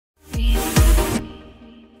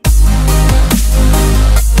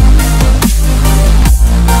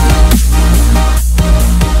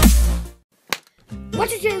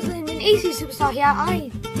ECsuperstar here.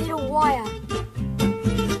 I did a wire.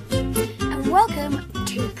 And welcome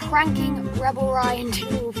to Pranking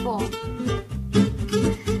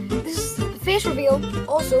REBELRYAN204. This is the face reveal.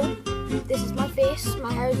 Also, this is my face.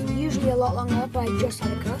 My hair is usually a lot longer, but I just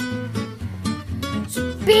had a cut.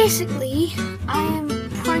 So basically, I am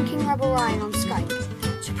pranking REBELRYAN on Skype.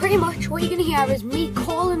 So pretty much what you're going to hear is me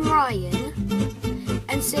calling Ryan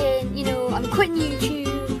and saying, you know, I'm quitting YouTube.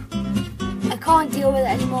 I can't deal with it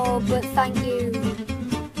anymore, but thank you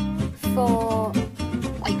for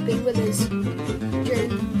being with us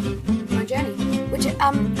during my journey. Which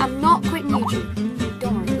I'm not quitting YouTube.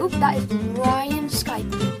 Don't worry. Oop, that is Ryan's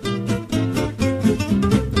Skype.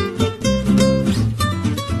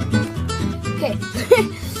 Okay.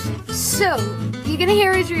 So you're gonna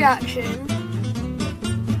hear his reaction.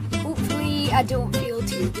 Hopefully I don't feel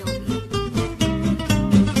too guilty.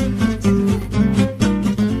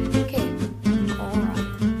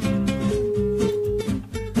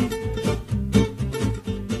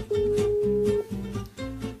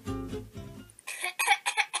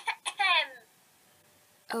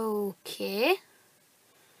 Okay.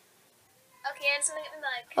 Okay, I'm something at my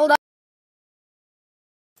mic. Hold on.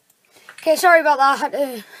 Okay, sorry about that. I had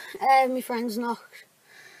to, my friend's knocked.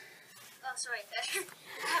 Oh, sorry. I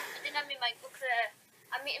didn't have my mic book there.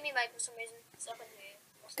 I'm meeting my mic for some reason, so I couldn't hear you.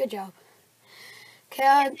 Good job.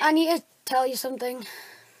 Okay, I need to tell you something.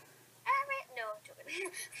 No,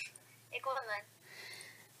 hey, go on then.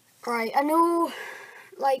 Right, I know,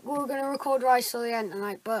 we were going to record Rise till the end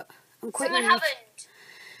tonight, but I'm quitting. Someone haven't.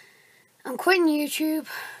 I'm quitting YouTube.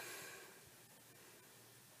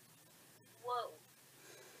 Whoa.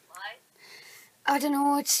 Why? I don't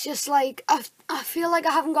know, it's just I feel like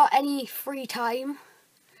I haven't got any free time.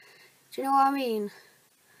 Do you know what I mean?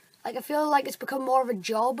 I feel like it's become more of a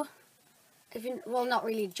job. Well, not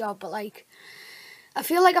really a job, but I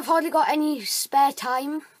feel like I've hardly got any spare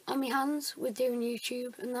time on my hands with doing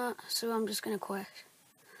YouTube and that, so I'm just going to quit.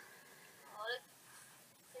 Oh,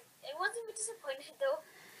 it wasn't be disappointed though.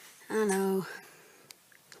 I know.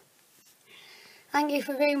 Thank you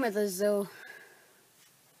for being with us, though.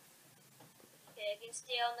 Okay, I can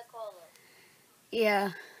stay on the call though.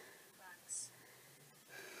 Yeah. Thanks.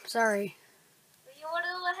 Sorry. But you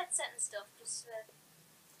wanted all the headset and stuff, just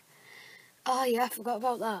Oh yeah, I forgot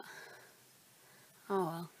about that. Oh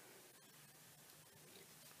well.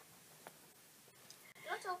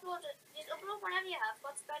 Don't upload it. Just upload whenever you have.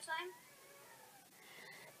 Got spare time?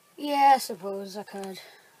 Yeah, I suppose I could.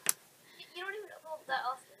 You don't even upload that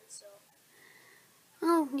often, so.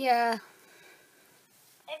 Oh, yeah.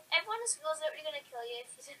 Everyone in school is literally going to kill you.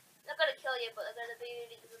 Not going to kill you, but they're going to be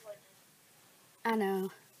really disappointed. I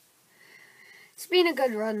know. It's been a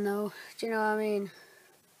good run, though. Do you know what I mean?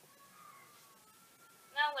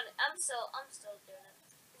 Now I'm still doing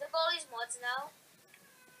it. I've got all these mods now.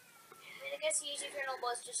 I mean, I guess the YouTube channel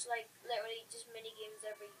was just literally just mini games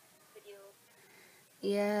every video.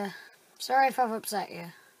 Yeah. Sorry if I've upset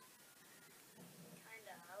you.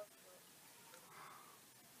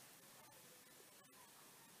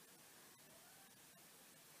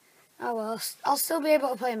 Oh well, I'll still be able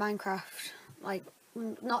to play Minecraft.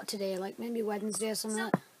 Not today, maybe Wednesday or something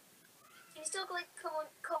like that. Can you still come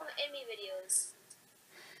in me videos?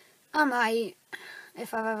 I might,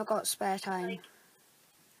 if I've ever got spare time.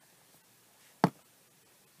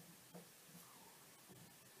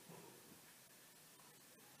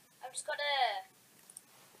 I've just got a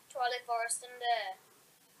Twilight Forest and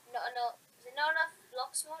not enough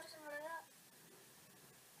blocks mod or something like that?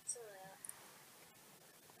 Something like that.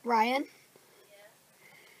 Ryan? Yeah?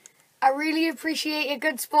 I really appreciate your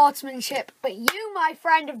good sportsmanship, but you, my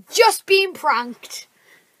friend, have just been pranked.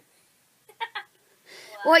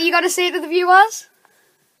 What you got to say to the viewers?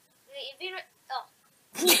 You've been oh.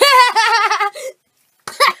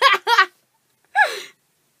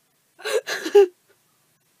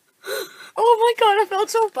 Oh my god, I felt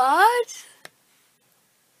so bad.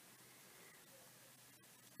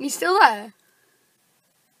 You still there?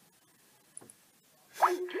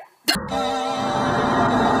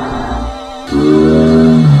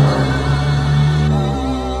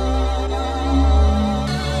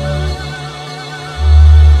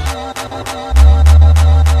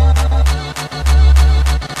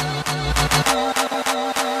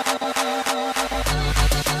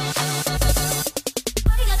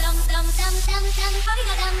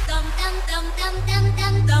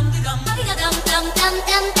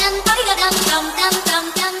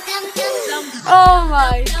 Oh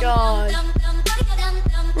my god.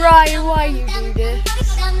 Ryan, why you do this?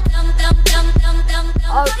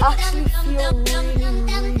 I actually feel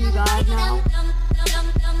really bad now.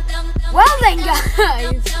 Well then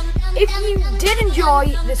guys, if you did enjoy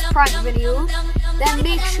this prank video, then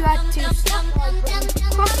make sure to slap the like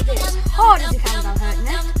button, cross it as hard as you can without hurting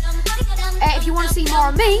it. If you want to see more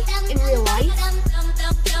of me in real life,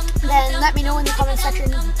 then let me know in the comment section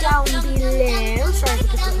down below. Sorry if I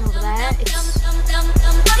keep looking over there.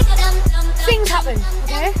 Things happen,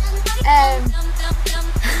 okay?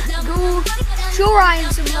 Go show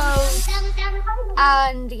Ryan some love,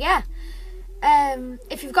 and yeah.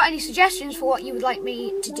 If you've got any suggestions for what you would like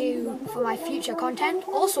me to do for my future content,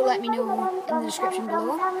 also let me know in the description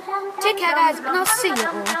below. Take care, guys, and I'll see you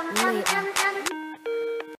all later.